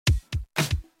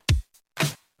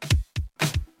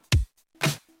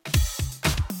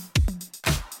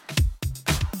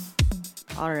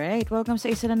Alright, welcome sa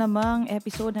isa na namang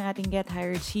episode ng ating Get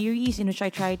Hired series in which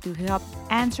I try to help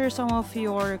answer some of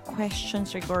your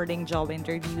questions regarding job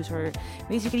interviews or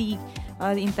basically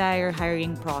the entire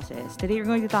hiring process. Today we're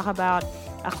going to talk about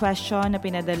a question na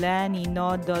pinadala ni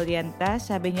Nod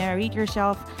Dolientes. Sabi niya, rate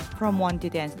yourself from 1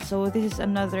 to 10. So this is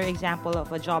another example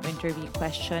of a job interview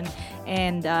question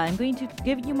and I'm going to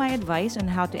give you my advice on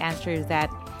how to answer that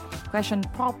question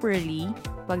properly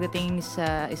pagdating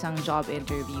sa isang job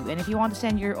interview. And if you want to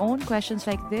send your own questions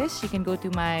like this, you can go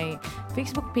to my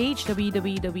Facebook page,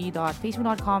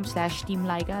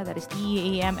 www.facebook.com/teamlyca, that is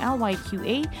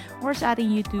TEAMLYQA, or sa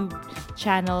ating YouTube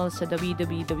channel sa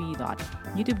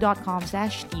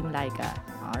www.youtube.com/teamlyca.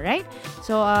 Alright?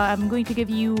 So, I'm going to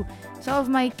give you some of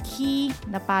my key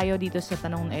na payo dito sa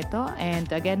tanong na ito.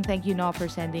 And again, thank you, No, for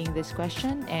sending this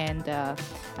question. And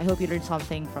I hope you learned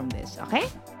something from this. Okay?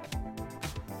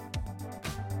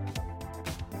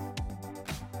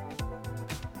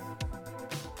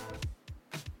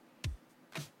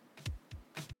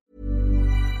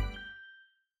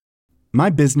 My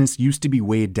business used to be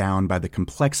weighed down by the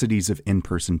complexities of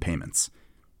in-person payments.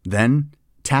 Then,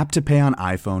 Tap to Pay on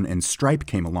iPhone and Stripe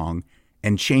came along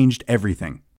and changed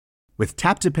everything. With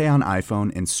Tap to Pay on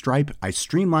iPhone and Stripe, I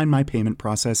streamlined my payment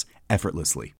process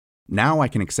effortlessly. Now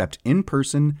I can accept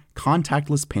in-person,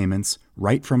 contactless payments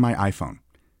right from my iPhone.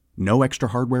 No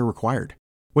extra hardware required.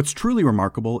 What's truly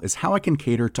remarkable is how I can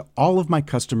cater to all of my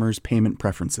customers' payment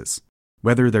preferences.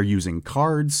 Whether they're using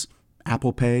cards,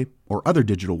 Apple Pay, or other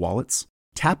digital wallets,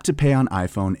 Tap to Pay on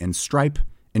iPhone and Stripe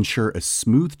ensure a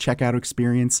smooth checkout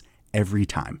experience every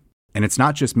time. And it's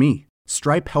not just me.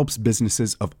 Stripe helps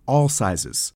businesses of all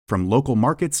sizes, from local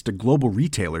markets to global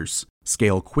retailers,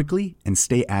 scale quickly and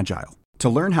stay agile.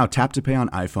 To learn how Tap to Pay on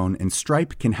iPhone and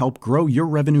Stripe can help grow your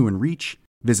revenue and reach,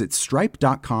 visit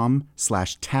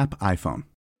stripe.com/tapiphone.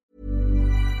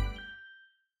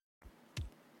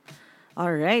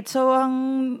 Alright, so ang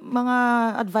mga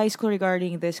advice ko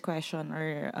regarding this question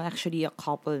are actually a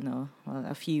couple, no? Well,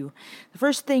 a few. The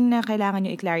first thing na kailangan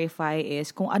nyo i-clarify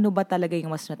is kung ano ba talaga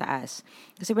yung mas mataas.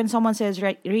 Kasi when someone says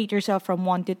rate yourself from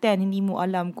 1 to 10, hindi mo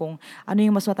alam kung ano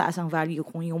yung mas mataas ang value,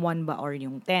 kung yung 1 ba or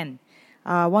yung 10.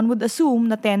 One would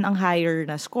assume na 10 ang higher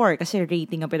na score kasi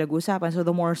rating ang pinag-uusapan. So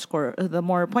the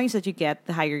more points that you get,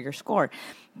 the higher your score.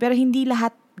 Pero hindi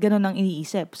lahat ganun ang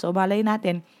iniisip. So balay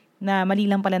natin na mali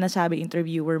lang pala nasabi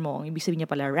interviewer mo, ang ibig sabihin niya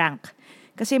pala rank.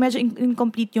 Kasi medyo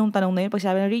incomplete yung tanong na yun. Pag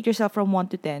sabi na rate yourself from 1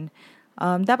 to 10,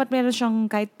 dapat meron siyang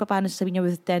kahit paano sabihin niya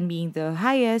with 10 being the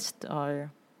highest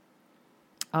or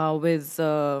with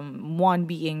 1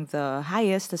 being the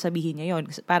highest, sasabihin niya yun.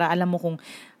 Para alam mo kung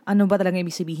ano ba talaga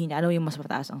ibig sabihin niya, ano yung mas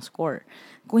mataas ang score.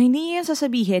 Kung hindi yan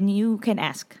sasabihin, you can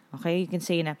ask. Okay? You can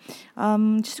say na,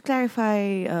 just to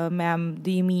clarify, ma'am, do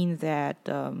you mean that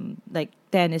like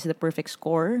 10 is the perfect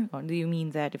score? Or do you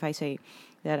mean that if I say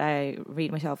that I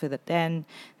rate myself with a 10,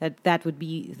 that would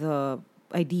be the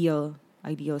ideal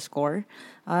score?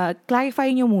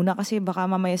 Clarify nyo muna kasi baka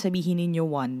mamaya sabihin ninyo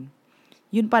 1.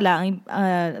 Yun pala,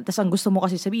 tas ang gusto mo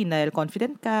kasi sabihin dahil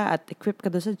confident ka at equipped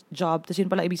ka doon sa job, tas yun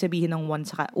pala ibig sabihin ng 1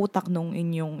 sa utak nung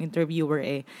inyong interviewer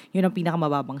yun ang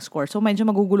pinakamababang score. So medyo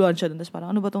maguguluhan siya doon, tas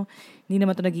parang ano ba to? Hindi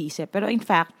naman to nag-iisip. Pero in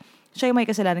fact, siya yung may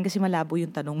kasalanan kasi malabo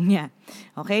yung tanong niya.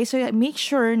 Okay? So make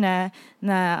sure na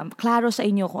klaro sa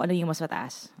inyo kung ano yung mas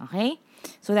mataas. Okay?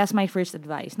 So that's my first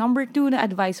advice. Number 2 na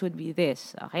advice would be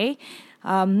this. Okay?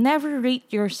 Never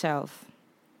rate yourself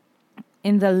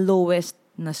in the lowest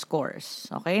na scores.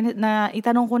 Okay? Na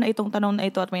itanong ko na itong tanong na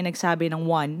ito at may nagsabi ng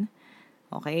 1.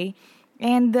 Okay?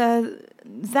 And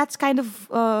that's kind of,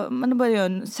 ano ba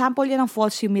yun? Sample yan ng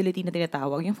false humility na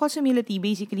tinatawag. Yung false humility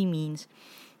basically means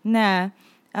na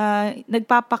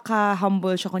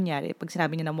nagpapaka-humble siya kunyari. Pag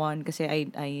sinabi niya na 1 kasi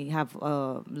I have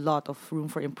a lot of room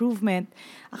for improvement.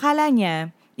 Akala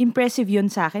niya, impressive yun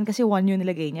sa akin kasi 1 yun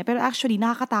nilagay niya. Pero actually,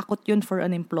 nakakatakot yun for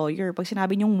an employer. Pag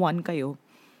sinabi niyong 1 kayo,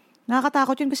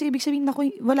 nakakatakot yun kasi ibig sabihin na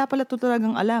wala pala ito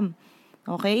talagang alam.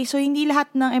 Okay? So, hindi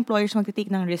lahat ng employers magtitake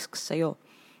ng risks sa'yo.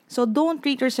 So, don't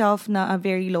rate yourself na a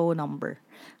very low number.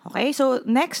 Okay? So,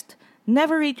 next,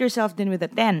 never rate yourself din with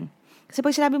a 10. Kasi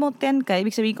pag sinabi mo 10 ka,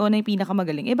 ibig sabihin ko na yung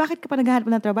pinakamagaling. Bakit ka pa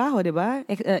naghahanap ng trabaho, di ba?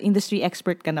 Industry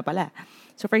expert ka na pala.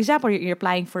 So, for example, you're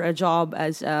applying for a job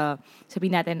as,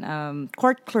 sabihin natin,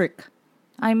 court clerk.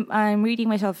 I'm rating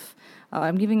myself,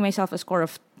 I'm giving myself a score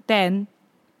of 10.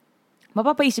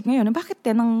 Mapapaisip ngayon, bakit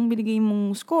 10 ang binigay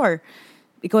mong score?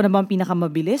 Ikaw na ba ang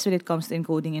pinakamabilis when it comes to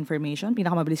encoding information?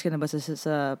 Pinakamabilis ka na ba sa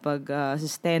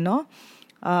steno?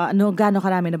 Gaano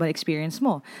karami na ba experience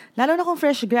mo? Lalo na kung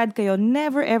fresh grad kayo,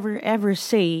 never, ever, ever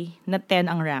say na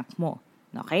 10 ang rank mo.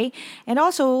 Okay? And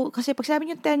also, kasi pag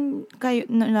sabi nyo 10, kayo,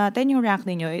 na 10 yung rank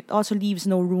niyo, it also leaves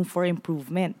no room for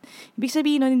improvement. Ibig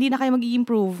sabihin nun, hindi na kayo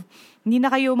mag-i-improve, hindi na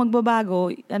kayo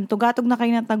magbabago, tugatog na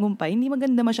kayo ng tagumpay, hindi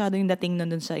maganda masyado yung dating nun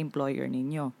dun sa employer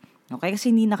ninyo. Okay?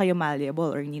 Kasi hindi na kayo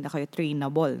malleable or hindi na kayo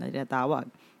trainable na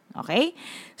tinatawag. Okay?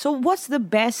 So, what's the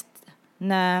best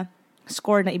na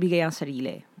score na ibigay ang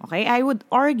sarili? Okay? I would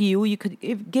argue you could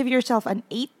give yourself an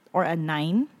 8 or a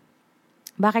 9.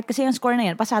 Bakit? Kasi yung score na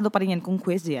yan, pasado pa rin yan kung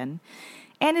quiz yan.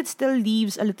 And it still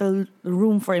leaves a little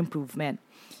room for improvement.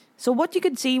 So what you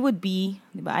could say would be,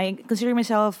 diba, I consider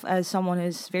myself as someone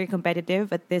who's very competitive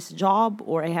at this job,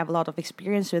 or I have a lot of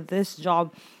experience with this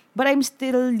job, but I'm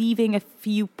still leaving a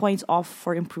few points off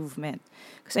for improvement.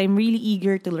 Because I'm really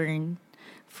eager to learn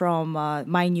from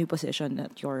my new position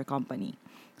at your company.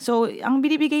 So, ang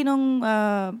binibigay ng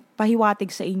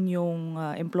pahiwatig sa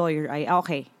inyong employer ay,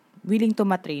 okay, willing to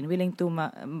matrain, willing to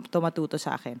matuto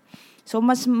sa akin. So,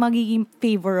 mas magiging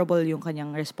favorable yung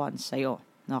kanyang response sa'yo.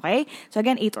 Okay? So,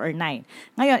 again, 8 or 9.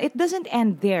 Ngayon, it doesn't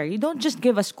end there. You don't just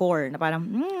give a score na parang,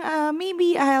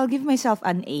 maybe I'll give myself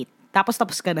an 8. Tapos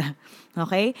ka na.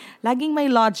 Okay? Laging may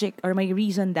logic or may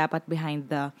reason dapat behind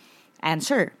the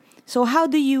answer. So, how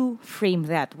do you frame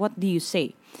that? What do you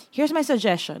say? Here's my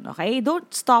suggestion, okay? Don't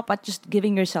stop at just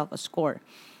giving yourself a score.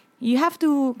 You have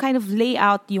to kind of lay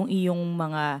out yung iyong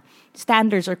mga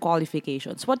standards or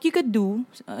qualifications. What you could do,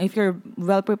 if you're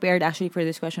well prepared actually for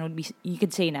this question, would be, you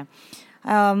could say na,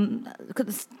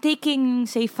 taking,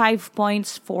 say, 5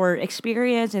 points for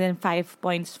experience and then 5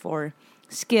 points for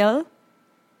skill.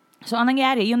 So, ang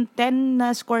nangyari, yung 10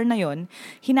 na score na yon,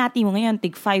 hinati mo ngayon,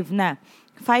 tig 5 na.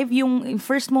 5 yung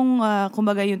first mong,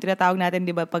 kumbaga yung tinatawag natin,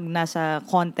 di ba, pag nasa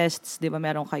contests, di ba,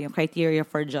 meron kayong criteria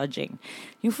for judging.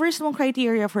 Yung first mong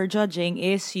criteria for judging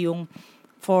is yung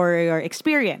for your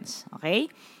experience, okay?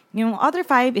 Yung other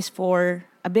 5 is for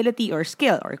ability or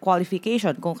skill or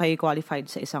qualification kung kayo qualified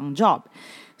sa isang job.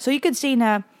 So you could say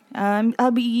na,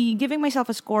 I'll be giving myself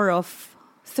a score of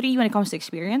 3 when it comes to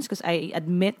experience because I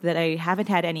admit that I haven't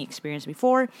had any experience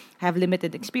before, have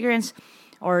limited experience.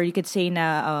 Or you could say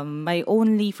na my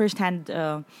only first-hand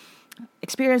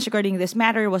experience regarding this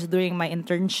matter was during my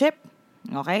internship.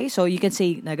 Okay? So you can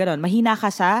say na gano'n, mahina ka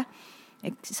sa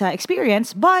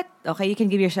experience, but okay, you can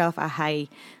give yourself a high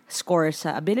score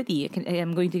sa ability.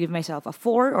 I'm going to give myself a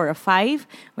 4 or a 5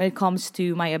 when it comes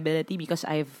to my ability because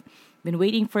I've been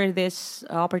waiting for this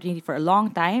opportunity for a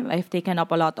long time. I've taken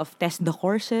up a lot of test the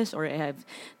courses, or I have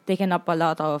taken up a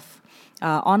lot of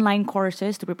online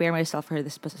courses to prepare myself for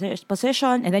this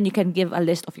position. And then you can give a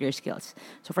list of your skills.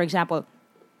 So, for example,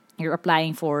 you're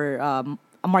applying for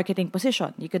a marketing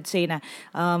position. You could say na,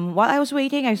 while I was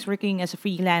waiting, I was working as a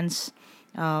freelance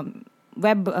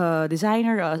web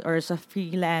designer or as a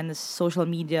freelance social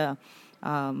media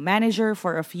manager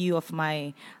for a few of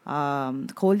my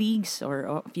colleagues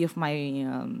or a few of my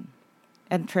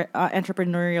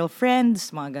entrepreneurial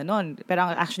friends, mga ganon. Pero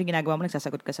actually ginagawa mo,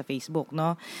 nagsasagot ka sa Facebook,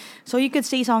 no? So you could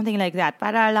say something like that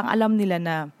para lang alam nila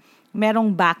na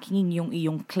merong backing yung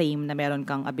iyong claim na meron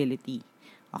kang ability.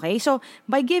 Okay? So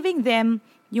by giving them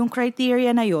yung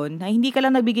criteria na yon, na hindi ka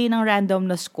lang nagbigay ng random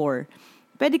na score,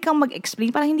 pwede kang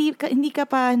mag-explain, parang hindi ka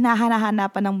pa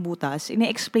nahanahanapan ng butas,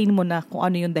 ine-explain mo na kung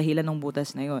ano yung dahilan ng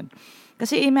butas na yon.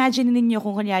 Kasi imagine ninyo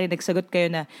kung kunyari nagsagot kayo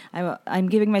na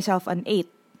I'm giving myself an 8.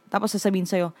 Tapos sasabihin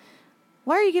sa'yo,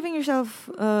 why are you giving yourself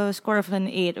a score of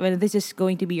an 8 when this is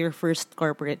going to be your first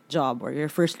corporate job or your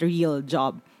first real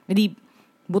job? Hindi,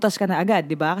 butas ka na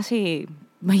agad, di ba? Kasi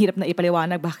mahirap na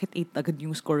ipaliwanag bakit 8 agad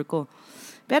yung score ko.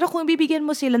 Pero kung bibigyan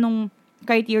mo sila nung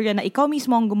criteria na ikaw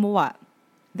mismo ang gumawa,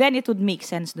 then it would make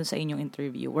sense dun sa inyong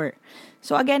interviewer.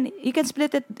 So again, you can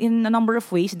split it in a number of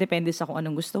ways, depende sa kung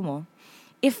anong gusto mo.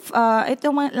 If ito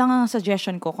lang ang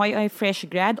suggestion ko, kung kayo ay fresh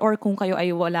grad or kung kayo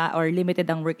ay wala or limited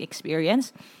ang work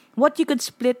experience, what you could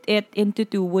split it into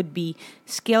 2 would be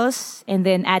skills and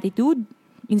then attitude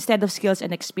instead of skills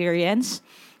and experience.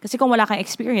 Kasi kung wala kang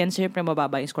experience, syempre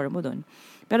mababa yung score mo dun.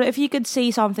 Pero if you could say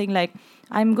something like,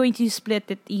 I'm going to split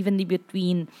it evenly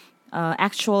between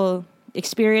actual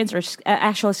experience or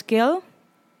actual skill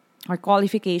or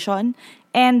qualification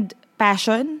and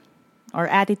passion or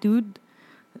attitude,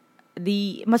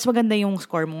 mas maganda yung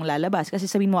score mong lalabas. Kasi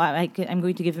sabihin mo, I'm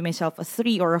going to give myself a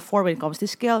 3 or a 4 when it comes to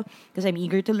skill because I'm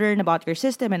eager to learn about your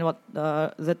system and what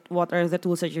are the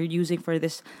tools that you're using for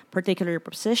this particular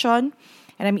position.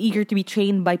 And I'm eager to be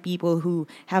trained by people who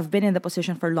have been in the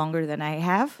position for longer than I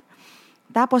have.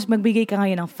 Tapos magbigay ka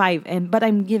ngayon ng 5. But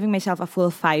I'm giving myself a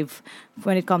full 5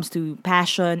 when it comes to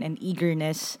passion and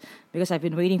eagerness because I've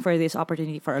been waiting for this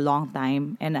opportunity for a long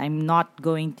time and I'm not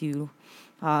going to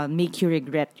make you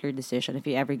regret your decision if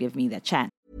you ever give me that chance.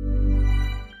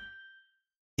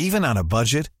 Even on a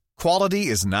budget, quality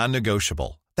is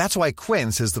non-negotiable. That's why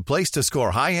Quince is the place to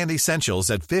score high-end essentials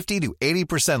at 50 to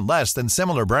 80% less than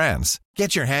similar brands.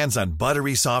 Get your hands on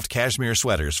buttery soft cashmere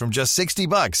sweaters from just $60,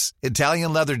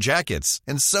 Italian leather jackets,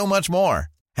 and so much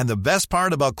more. And the best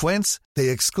part about Quince,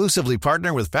 they exclusively partner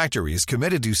with factories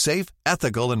committed to safe,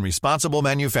 ethical, and responsible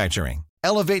manufacturing.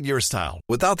 Elevate your style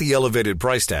without the elevated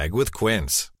price tag with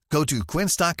Quince. Go to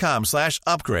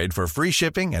quince.com/upgrade for free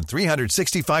shipping and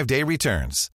 365-day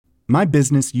returns. My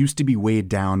business used to be weighed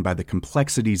down by the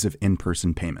complexities of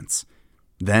in-person payments.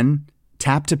 Then,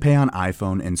 Tap to Pay on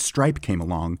iPhone and Stripe came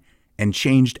along and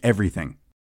changed everything.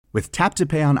 With Tap to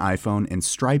Pay on iPhone and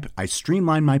Stripe, I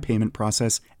streamlined my payment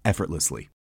process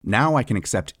effortlessly. Now I can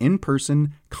accept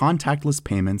in-person, contactless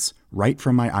payments right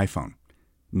from my iPhone.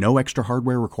 No extra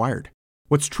hardware required.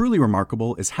 What's truly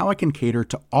remarkable is how I can cater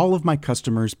to all of my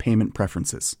customers' payment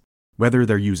preferences. Whether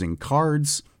they're using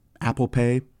cards, Apple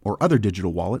Pay, or other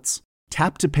digital wallets,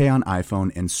 Tap to Pay on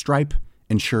iPhone and Stripe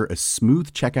ensure a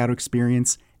smooth checkout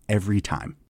experience every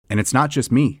time. And it's not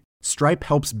just me. Stripe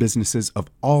helps businesses of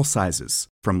all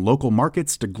sizes, from local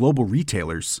markets to global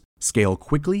retailers, scale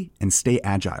quickly and stay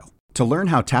agile. To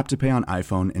learn how Tap to Pay on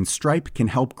iPhone and Stripe can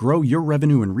help grow your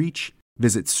revenue and reach,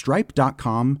 visit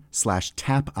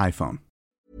stripe.com/tapiphone.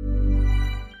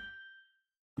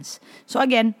 So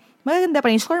again, maganda pa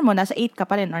rin yung score mo, nasa 8 ka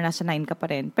pa rin or nasa 9 ka pa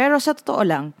rin. Pero sa totoo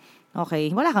lang, okay,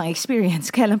 wala kang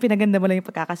experience, kaya lang pinaganda mo lang yung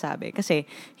pagkakasabi. Kasi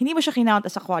hindi mo siya kinount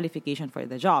as a qualification for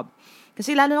the job.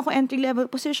 Kasi lalo na kung entry-level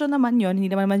position naman yon, hindi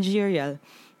naman managerial,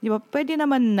 di ba, pwede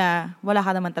naman na wala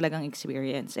ka naman talagang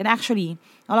experience. And actually,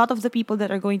 a lot of the people that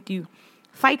are going to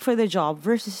fight for the job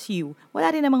versus you,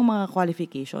 wala rin namang mga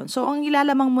qualification. So, ang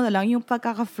ilalamang mo na lang yung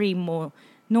pagkaka-frame mo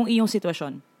nung iyong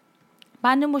sitwasyon.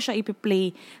 Paano mo siya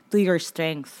ipi-play to your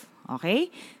strength?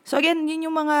 Okay? So again, yun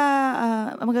yung mga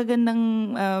magagandang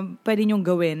pwede nyong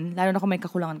gawin, lalo na kung may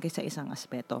kakulangan kayo sa isang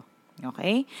aspeto.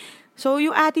 Okay? So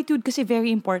yung attitude kasi very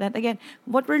important. Again,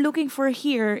 what we're looking for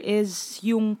here is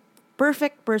yung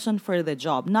perfect person for the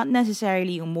job. Not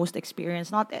necessarily yung most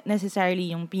experienced, not necessarily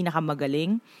yung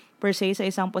pinakamagaling per se sa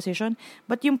isang position,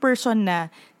 but yung person na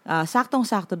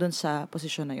saktong-sakto dun sa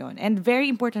position na yon. And very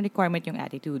important requirement yung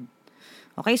attitude.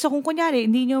 Okay, so kung kunyari,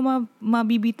 hindi nyo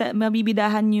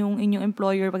mabibidahan yung inyong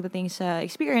employer pagdating sa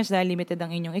experience dahil limited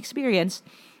ang inyong experience,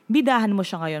 bidahan mo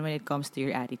siya ngayon when it comes to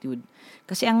your attitude.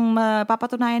 Kasi ang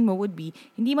mapapatunayan mo would be,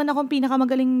 hindi man ako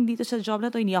pinakamagaling dito sa job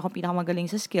na to, hindi ako pinakamagaling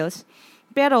sa skills,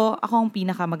 pero ako ang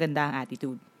pinakamaganda ang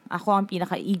attitude. Ako ang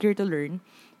pinaka-eager to learn,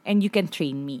 and you can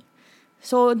train me.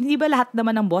 So, hindi ba lahat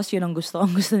naman ng boss yun ang gusto?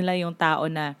 Ang gusto nila yung tao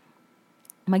na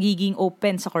magiging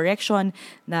open sa correction,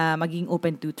 na maging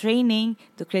open to training,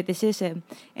 to criticism.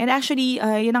 And actually,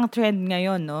 yun ang trend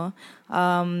ngayon, no?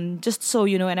 Just so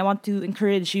you know, and I want to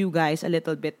encourage you guys a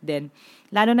little bit din.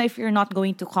 Lalo na if you're not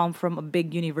going to come from a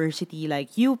big university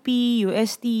like UP,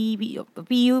 UST,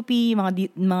 PUP,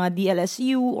 mga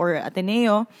DLSU or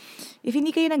Ateneo, if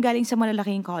hindi kayo nanggaling sa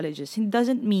malalaking colleges, it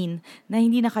doesn't mean na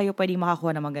hindi na kayo pwedeng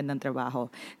makakuha ng magandang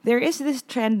trabaho. There is this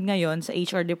trend ngayon sa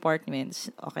HR departments,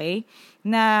 okay,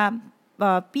 na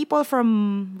people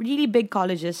from really big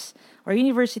colleges or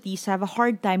universities have a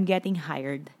hard time getting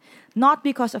hired. Not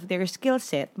because of their skill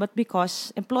set, but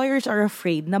because employers are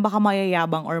afraid na baka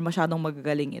mayayabang or masyadong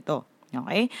magagaling ito.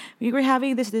 Okay? We were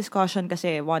having this discussion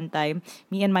kasi one time,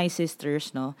 me and my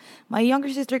sisters, no? My younger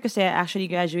sister kasi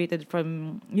actually graduated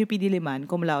from UP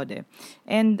Diliman, cum laude.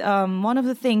 And one of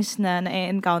the things na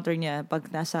na-encounter niya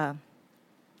pag nasa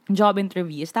job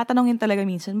interviews, tatanungin talaga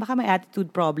minsan, baka may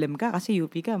attitude problem ka kasi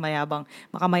UP ka,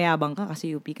 baka mayabang ka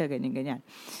kasi UP ka, ganyan-ganyan.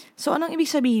 So, anong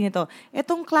ibig sabihin nito?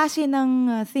 Itong klase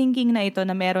ng thinking na ito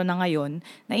na meron na ngayon,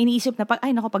 na iniisip na, pag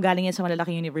galing yan sa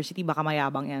malalaking university, baka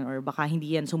mayabang yan, or baka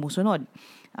hindi yan sumusunod.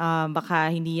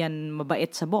 Baka hindi yan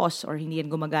mabait sa boss, or hindi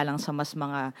yan gumagalang sa mas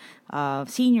mga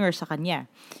senior sa kanya.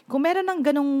 Kung meron ng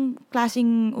ganong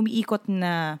klaseng umiikot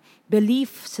na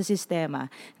belief sa sistema,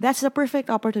 that's the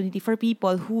perfect opportunity for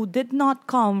people who did not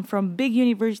come from big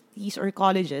universities or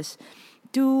colleges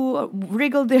to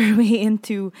wriggle their way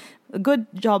into good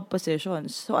job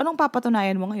positions. So, anong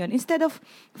papatunayan mo ngayon? Instead of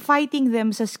fighting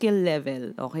them sa skill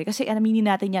level, okay? Kasi aminin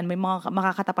natin yan, may mga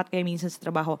makakatapat kayo minsan sa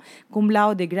trabaho. Cum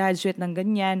laude, graduate ng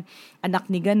ganyan, anak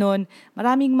ni ganon.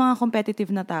 Maraming mga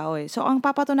competitive na tao eh. So, ang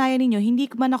papatunayan ninyo, hindi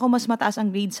man ako mas mataas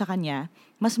ang grade sa kanya,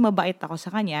 mas mabait ako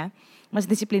sa kanya, mas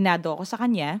disiplinado ako sa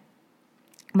kanya,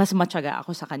 mas matyaga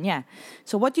ako sa kanya.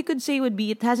 So, what you could say would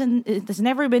be, it has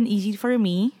never been easy for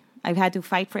me. I've had to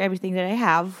fight for everything that I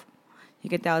have. You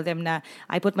can tell them na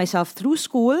I put myself through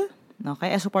school.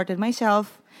 Okay, I supported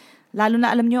myself. Lalo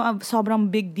na alam nyo, sobrang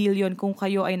big deal yon kung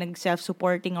kayo ay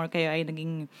nag-self-supporting or kayo ay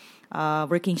naging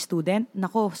working student,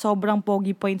 nako, sobrang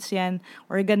pogi points yan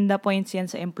or ganda points yan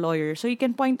sa employer. So you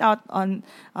can point out on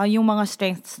yung mga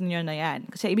strengths niyo na yan.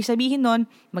 Kasi ibig sabihin nun,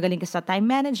 magaling ka sa time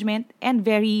management and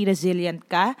very resilient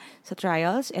ka sa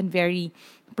trials and very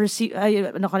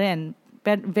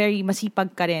very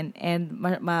masipag ka rin and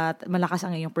malakas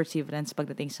ang iyong perseverance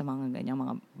pagdating sa mga ganyang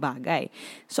mga bagay.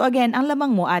 So again, ang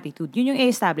lamang mo, attitude. Yun yung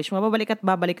i-establish.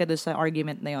 Babalik ka doon sa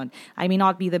argument na yun. I may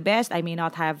not be the best, I may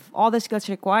not have all the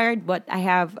skills required, but I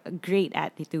have a great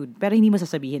attitude. Pero hindi mo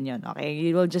sasabihin yun, okay?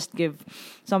 You will just give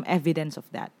some evidence of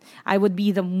that. I would be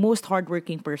the most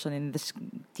hardworking person in this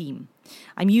team.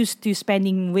 I'm used to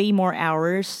spending way more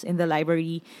hours in the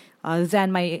library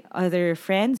than my other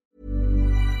friends.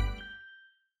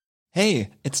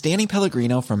 Hey, it's Danny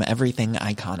Pellegrino from Everything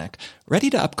Iconic. Ready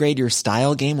to upgrade your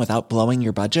style game without blowing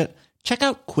your budget? Check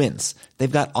out Quince. They've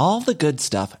got all the good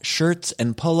stuff, shirts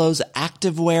and polos,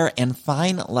 activewear, and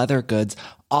fine leather goods,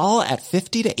 all at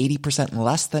 50 to 80%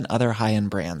 less than other high-end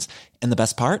brands. And the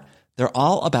best part? They're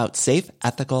all about safe,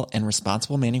 ethical, and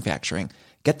responsible manufacturing.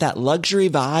 Get that luxury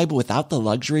vibe without the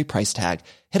luxury price tag.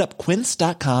 Hit up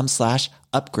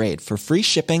quince.com/upgrade for free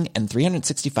shipping and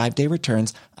 365-day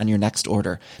returns on your next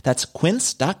order. That's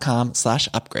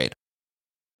quince.com/upgrade.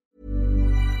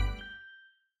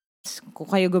 Kung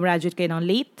kayo gumraduate kayo ng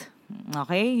late,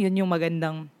 okay, yun yung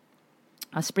magandang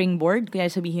springboard. Kaya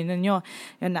sabihin ninyo,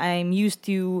 I'm used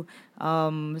to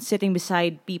sitting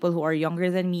beside people who are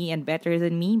younger than me and better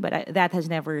than me, but that has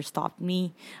never stopped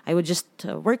me. I would just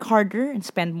work harder and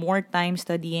spend more time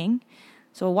studying.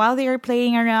 So while they are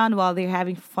playing around, while they're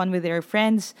having fun with their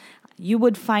friends, you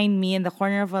would find me in the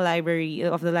corner of the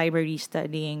library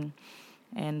studying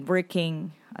and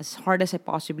working as hard as I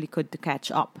possibly could to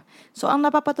catch up. So ang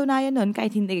napapatunayan nun,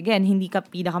 kahit hindi ka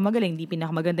pinakamagaling, hindi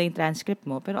pinakamaganda yung transcript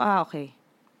mo, pero okay.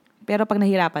 Pero pag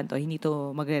nahirapan to, hindi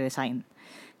to magre-resign.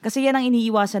 Kasi yan ang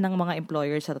iniiwasan ng mga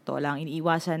employers sa totoo lang.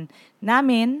 Iniiwasan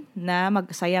namin na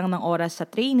magsayang ng oras sa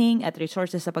training at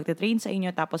resources sa pagtitrain sa inyo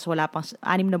tapos wala pang 6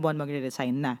 na buwan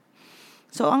magre-resign na.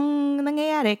 So, ang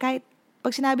nangyayari, kahit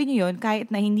pag sinabi nyo yun, kahit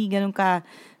na hindi ganun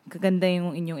kaganda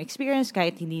yung inyong experience,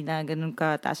 kahit hindi na ganun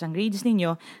kataas ang grades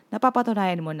ninyo,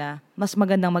 napapatunayan mo na mas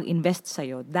magandang mag-invest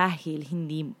sa'yo dahil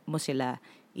hindi mo sila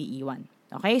iiwan.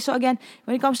 Okay? So again,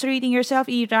 when it comes to rating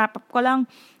yourself, i-wrap up ko lang,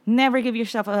 never give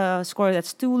yourself a score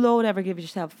that's too low, never give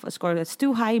yourself a score that's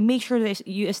too high. Make sure that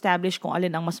you establish kung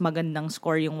alin ang mas magandang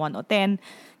score, yung 1 o 10.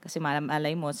 Kasi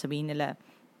malay mo, sabihin nila,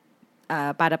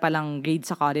 para palang grade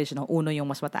sa college, 1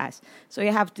 yung mas mataas. So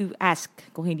you have to ask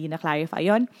kung hindi na-clarify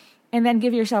yon. And then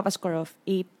give yourself a score of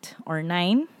 8 or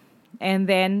 9. And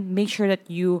then make sure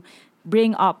that you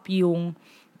bring up yung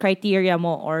criteria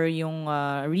mo or yung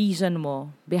reason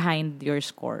mo behind your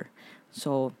score.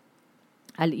 So,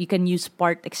 you can use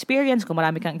part experience, kung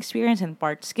marami kang experience, and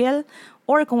part skill.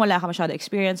 Or kung wala ka masyado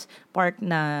experience, part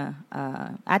na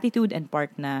attitude and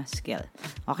part na skill.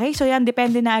 Okay? So, yan,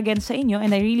 depende na again sa inyo.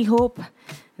 And I really hope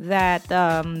that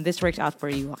this works out for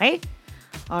you. Okay?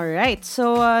 Alright,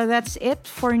 so that's it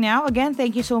for now. Again,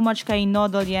 thank you so much kay No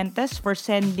Dolientes for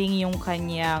sending yung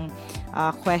kanyang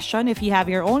question. If you have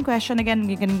your own question, again,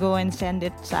 you can go and send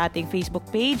it sa ating Facebook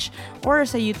page or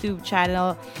sa YouTube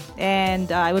channel.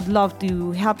 And I would love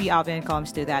to help you out when it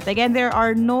comes to that. Again, there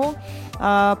are no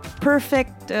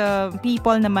perfect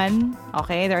people naman.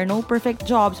 Okay, there are no perfect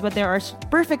jobs, but there are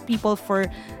perfect people for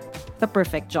the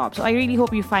perfect job. So I really hope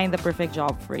you find the perfect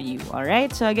job for you.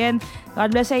 Alright? So again,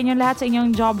 God bless sa inyong lahat sa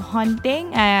inyong job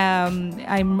hunting.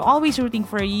 I'm always rooting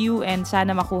for you and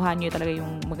sana makuha nyo talaga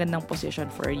yung magandang position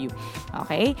for you.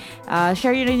 Okay?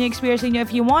 Share your experience niyo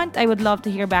if you want. I would love to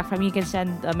hear back from you. You can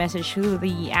send a message to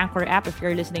the Anchor app if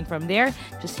you're listening from there.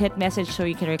 Just hit message so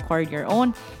you can record your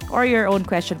own or your own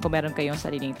question kung meron kayong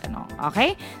sariling tanong.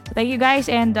 Okay? So thank you guys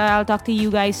and I'll talk to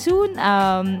you guys soon.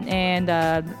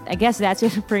 I guess that's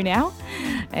it for now.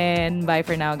 And bye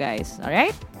for now, guys. All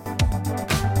right?